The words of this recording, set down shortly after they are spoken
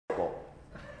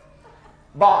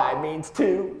Bi means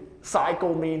two,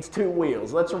 cycle means two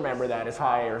wheels. Let's remember that as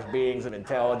higher beings of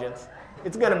intelligence.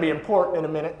 It's going to be important in a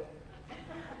minute.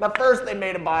 Now first they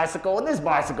made a bicycle, and this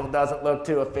bicycle doesn't look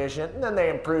too efficient, and then they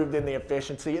improved in the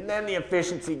efficiency, and then the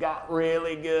efficiency got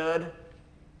really good.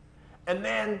 And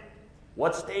then,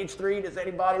 what's stage 3? Does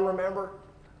anybody remember?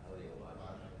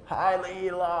 Highly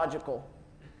illogical.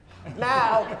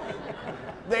 Now,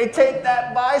 they take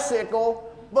that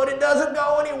bicycle, but it doesn't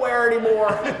go anywhere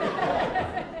anymore.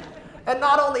 And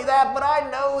not only that, but I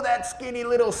know that skinny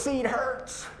little seat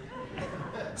hurts.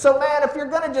 So man, if you're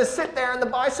going to just sit there and the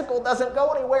bicycle doesn't go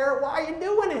anywhere, why are you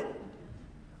doing it?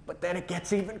 But then it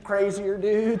gets even crazier,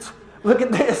 dudes. Look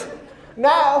at this.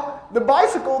 Now, the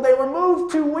bicycle, they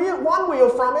removed one wheel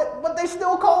from it, but they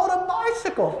still call it a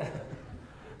bicycle.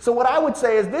 So what I would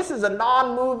say is this is a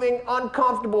non-moving,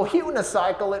 uncomfortable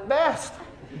unicycle at best.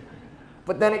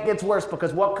 But then it gets worse,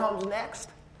 because what comes next?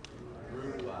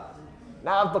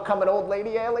 Now I've become an old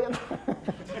lady alien.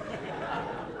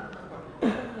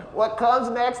 What comes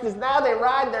next is now they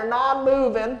ride their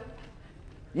non-moving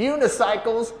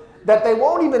unicycles that they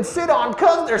won't even sit on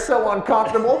because they're so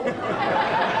uncomfortable.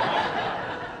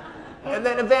 And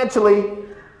then eventually,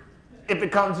 it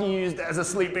becomes used as a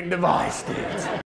sleeping device, dudes.